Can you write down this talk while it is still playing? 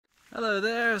Hello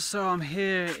there, so I'm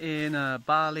here in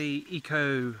Bali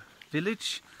Eco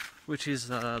Village, which is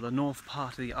the north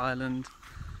part of the island,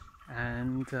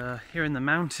 and here in the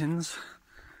mountains,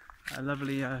 a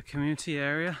lovely community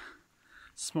area,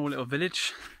 small little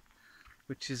village,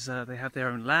 which is they have their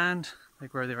own land, they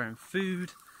grow their own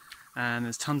food, and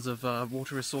there's tons of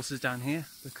water resources down here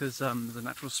because there's a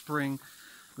natural spring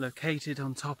located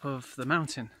on top of the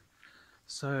mountain.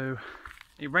 So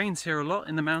it rains here a lot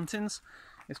in the mountains.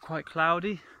 It's quite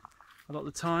cloudy a lot of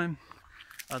the time.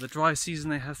 The dry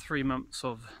season, they have 3 months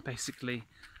of basically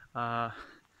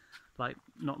like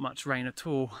not much rain at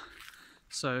all.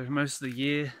 So most of the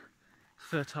year,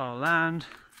 fertile land,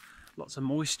 lots of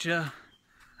moisture,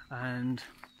 and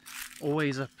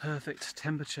always a perfect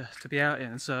temperature to be out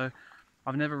in. So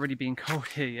I've never really been cold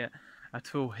here yet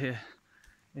at all here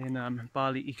in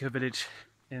Bali Eco Village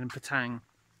in Petang.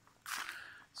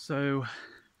 So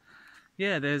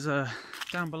yeah, there's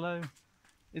down below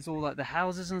is all like the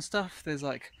houses and stuff. There's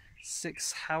like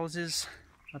 6 houses,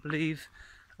 I believe,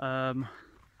 where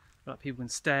people can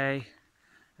stay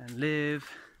and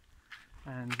live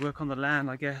and work on the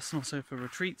land, I guess, and also for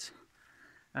retreat.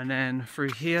 And then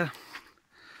through here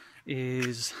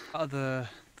is the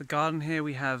garden. Here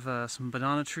we have some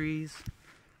banana trees,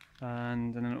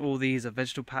 and then all these are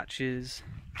vegetable patches.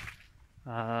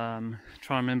 Trying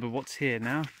to remember what's here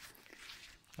now.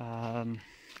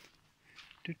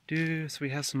 So we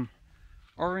have some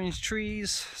orange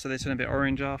trees, so they turn a bit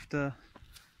orange after.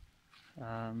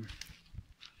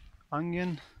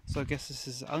 Onion, so I guess this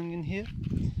is onion here.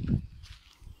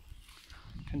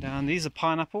 Come down, these are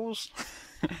pineapples.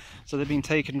 So they've been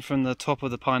taken from the top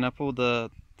of the pineapple,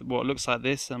 what looks like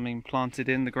this, I mean planted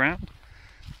in the ground.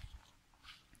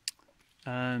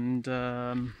 And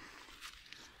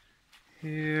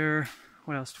here,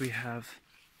 what else do we have?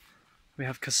 We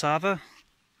have cassava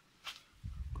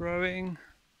growing.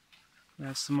 We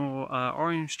have some more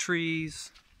orange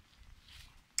trees,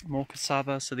 more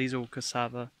cassava, so these are all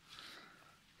cassava.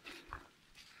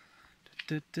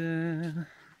 And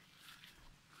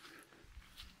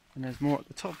there's more at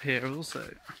the top here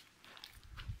also.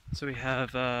 So we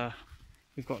have,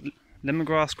 we've got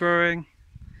lemongrass growing.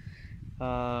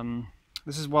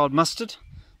 This is wild mustard.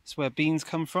 This is where beans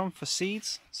come from for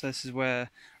seeds. So this is where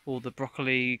all the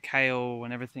broccoli, kale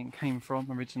and everything came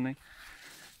from originally.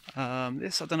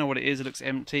 This, I don't know what it is, it looks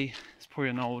empty. It's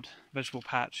probably an old vegetable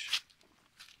patch.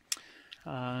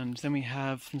 And then we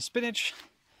have some spinach.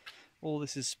 All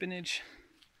this is spinach.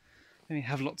 Then we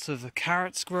have lots of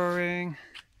carrots growing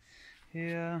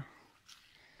here.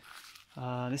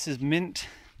 This is mint,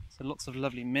 so lots of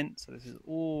lovely mint. So this is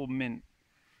all mint.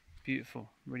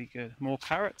 Beautiful, really good. More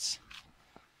carrots.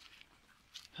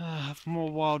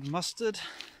 More wild mustard.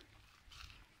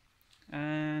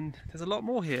 And there's a lot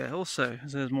more here also.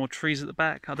 So there's more trees at the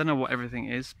back. I don't know what everything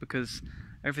is because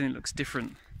everything looks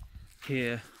different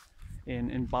here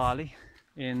in Bali.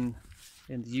 In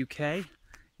the UK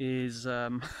is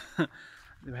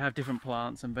we have different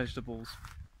plants and vegetables.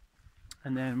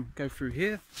 And then go through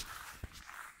here.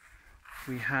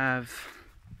 We have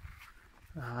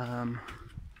a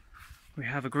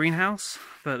greenhouse,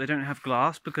 but they don't have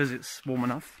glass because it's warm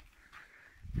enough.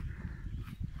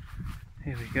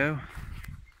 Here we go.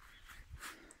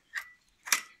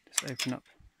 Just open up,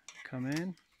 come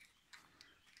in.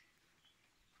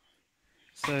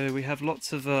 So we have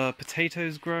lots of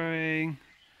potatoes growing.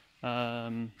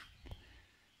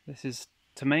 This is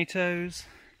tomatoes,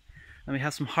 and we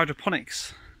have some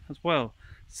hydroponics as well.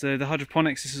 So the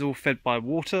hydroponics, this is all fed by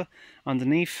water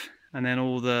underneath, and then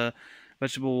all the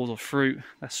vegetables or fruit,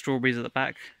 that's strawberries at the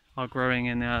back, are growing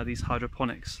in these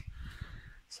hydroponics.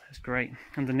 So it's great.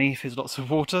 Underneath is lots of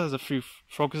water, there's a few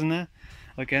frogs in there.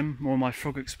 Again, more of my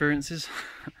frog experiences.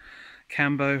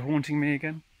 Cambo haunting me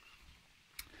again.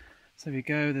 So there we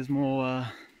go, there's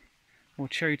more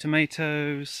cherry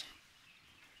tomatoes.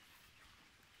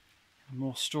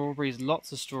 More strawberries,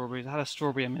 lots of strawberries. I had a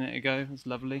strawberry a minute ago, it was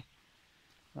lovely.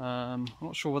 I'm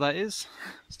not sure what that is.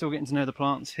 Still getting to know the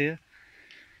plants here.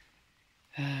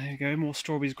 There you go, more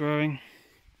strawberries growing.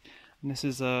 And this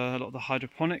is a lot of the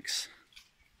hydroponics.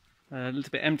 A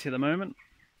little bit empty at the moment.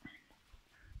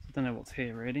 I don't know what's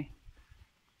here really.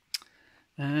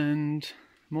 And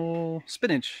more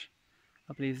spinach.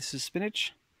 I believe this is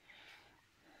spinach.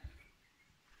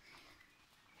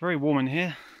 Very warm in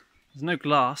here. There's no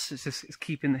glass, it's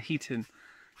keeping the heat in.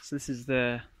 So this is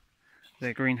their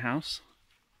greenhouse.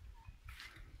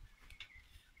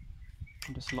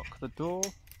 I'll just lock the door.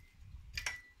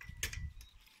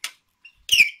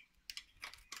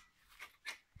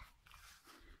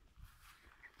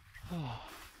 Oh.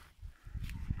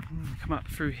 Come up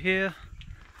through here.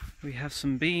 We have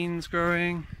some beans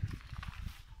growing,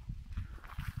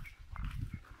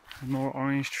 and more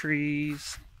orange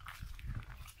trees,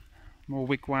 more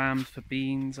wigwams for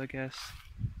beans, I guess.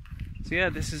 So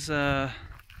yeah, this is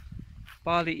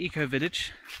Bali Eco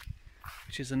Village,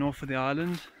 which is the north of the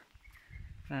island,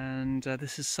 and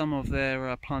this is some of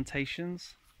their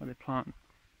plantations where they plant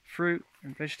fruit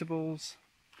and vegetables.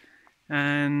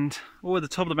 And at the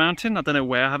top of the mountain, I don't know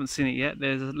where, I haven't seen it yet,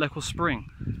 there's a local spring.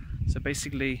 So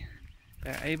basically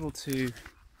they're able to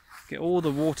get all the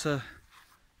water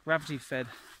gravity fed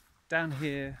down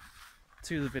here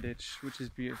to the village, which is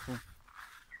beautiful.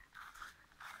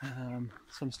 So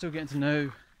I'm still getting to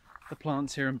know the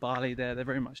plants here in Bali. They're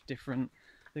very much different.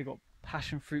 They've got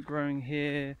passion fruit growing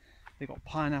here, they've got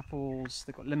pineapples,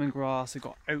 they've got lemongrass, they've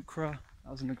got okra.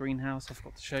 That was in the greenhouse, I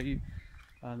forgot to show you.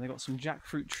 They've got some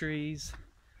jackfruit trees.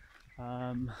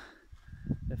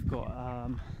 They've got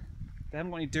they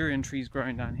haven't got any durian trees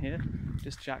growing down here,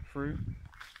 just jackfruit.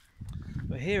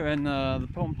 But here in the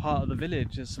bottom part of the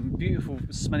village, there's some beautiful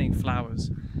smelling flowers,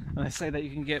 and they say that you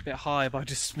can get a bit high by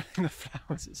just smelling the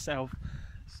flowers itself.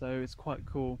 So it's quite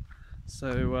cool.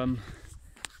 So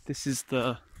this is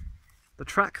the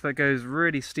track that goes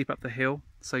really steep up the hill,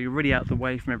 so you're really out of the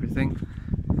way from everything.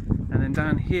 And then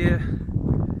down here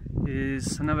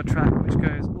is another track which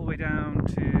goes all the way down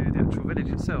to the actual village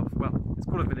itself. Well, it's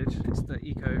called a village, it's the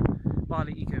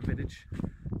Bali Eco Village.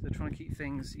 So they're trying to keep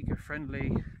things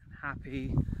eco-friendly,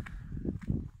 happy.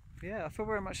 Yeah, I feel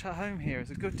very much at home here.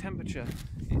 It's a good temperature.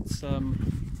 It's in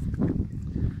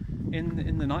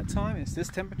the night time it's this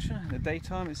temperature, in the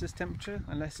daytime it's this temperature,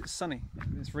 unless it's sunny.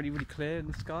 It's really clear in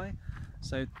the sky.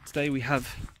 So today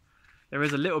there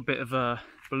is a little bit of a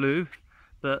blue,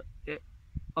 but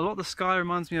a lot of the sky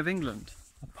reminds me of England,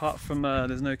 apart from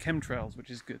there's no chemtrails, which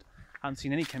is good. I haven't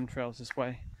seen any chemtrails this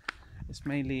way. It's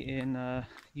mainly in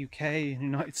UK and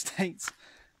United States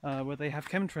where they have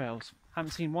chemtrails. I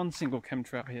haven't seen one single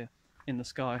chemtrail here in the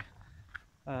sky.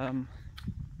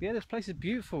 Yeah, this place is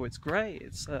beautiful, it's great,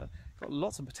 it's got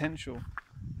lots of potential,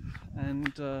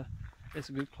 and it's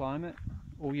a good climate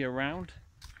all year round.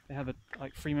 They have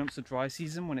like 3 months of dry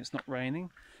season when it's not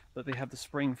raining, but they have the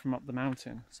spring from up the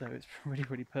mountain, so it's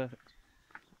really perfect.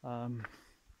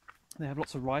 They have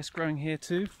lots of rice growing here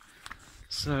too.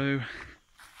 So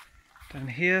down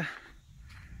here,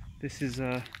 this is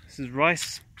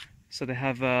rice. So they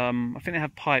have, I think they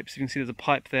have pipes. You can see there's a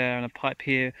pipe there and a pipe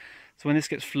here. So when this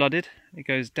gets flooded, it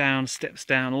goes down, steps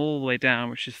down all the way down,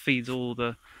 which just feeds all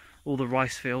the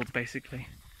rice fields basically.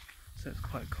 So it's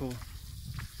quite cool.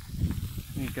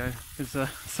 There you go. There's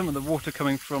some of the water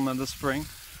coming from the spring,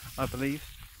 I believe.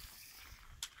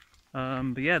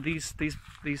 But yeah, these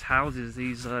houses,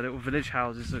 these little village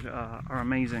houses are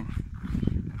amazing.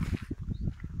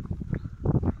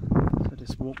 So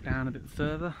just walk down a bit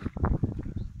further.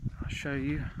 I'll show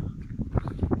you.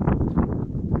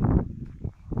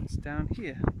 It's down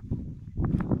here.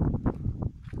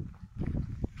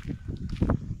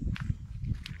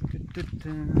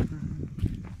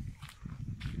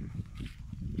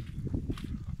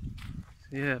 So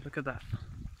yeah, look at that.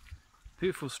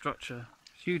 Beautiful structure.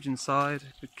 Huge inside,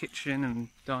 with kitchen and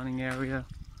dining area,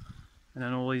 and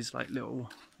then all these like little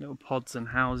pods and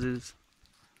houses.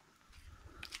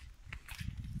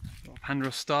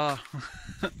 Pandora star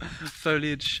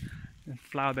foliage and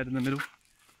flower bed in the middle.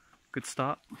 Good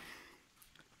start.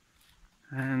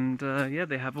 And yeah,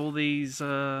 they have all these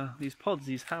pods,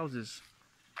 these houses.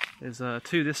 There's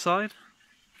two this side,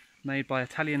 made by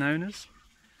Italian owners,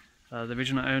 the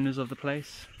original owners of the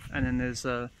place, and then there's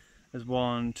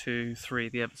 1, 2, 3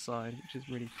 the other side, which is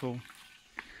really cool.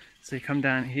 So you come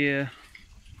down here,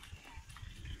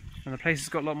 and the place has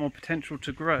got a lot more potential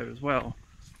to grow as well.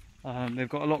 They've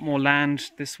got a lot more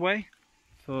land this way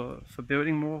for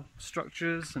building more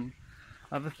structures and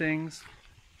other things.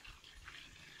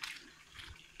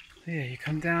 So yeah, you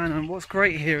come down, and what's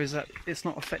great here is that it's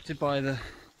not affected by the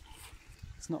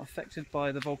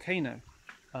volcano,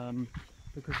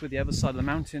 because we're the other side of the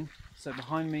mountain. So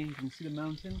behind me you can see the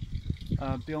mountain.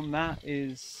 Beyond that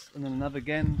is, and then another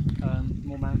again,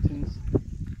 more mountains,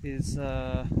 is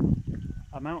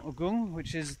Mount Agung,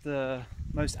 which is the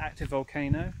most active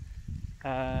volcano,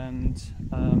 and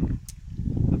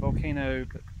the volcano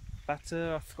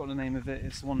Bata, I've forgotten the name of it.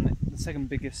 It's the second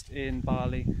biggest in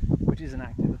Bali, which isn't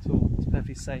active at all. It's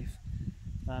perfectly safe.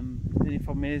 The only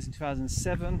problem is in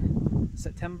 2007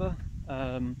 September,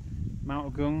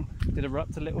 Mount Agung did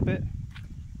erupt a little bit.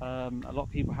 A lot of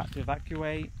people had to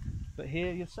evacuate, but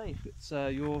here you're safe. It's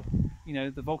the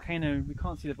volcano. We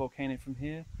can't see the volcano from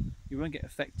here. You won't get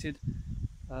affected,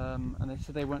 and they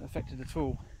said they weren't affected at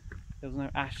all. There was no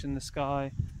ash in the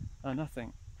sky,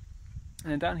 nothing.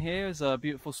 And then down here is a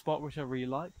beautiful spot which I really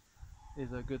like.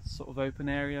 Is a good sort of open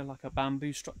area, like a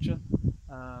bamboo structure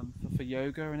for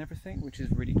yoga and everything, which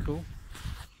is really cool.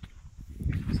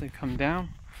 So come down.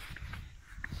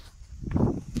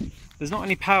 There's not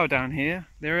any power down here.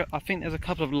 I think there's a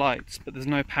couple of lights, but there's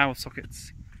no power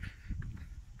sockets.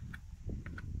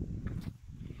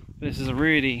 This is a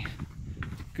really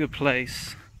good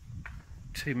place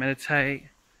to meditate,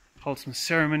 hold some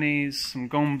ceremonies, some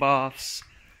gong baths.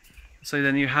 So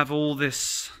then you have all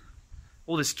this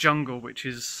jungle which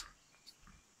is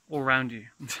all around you.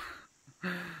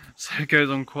 So it goes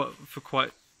on quite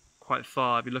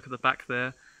far. If you look at the back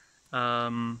there,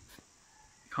 can't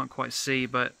quite see,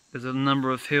 but there's a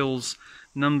number of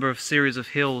series of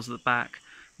hills at the back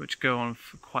which go on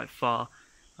for quite far.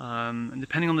 And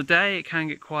depending on the day, it can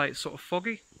get quite sort of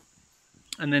foggy.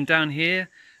 And then down here,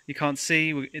 you can't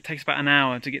see. It takes about an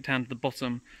hour to get down to the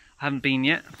bottom. I haven't been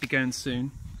yet. I'll be going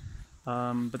soon.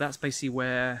 But that's basically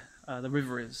where the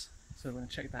river is. So we're going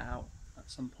to check that out at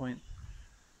some point.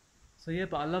 So yeah,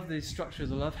 but I love these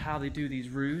structures. I love how they do these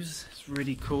roofs. It's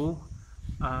really cool.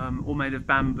 All made of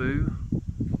bamboo,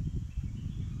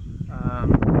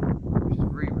 which is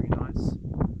really, really nice.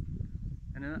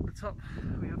 And then at the top,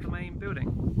 we have the main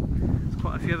building. There's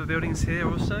quite a few other buildings here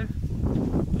also.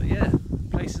 But yeah, the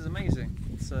place is amazing.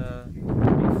 It's been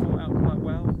thought out quite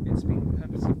well. It's been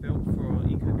purposely built for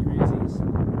eco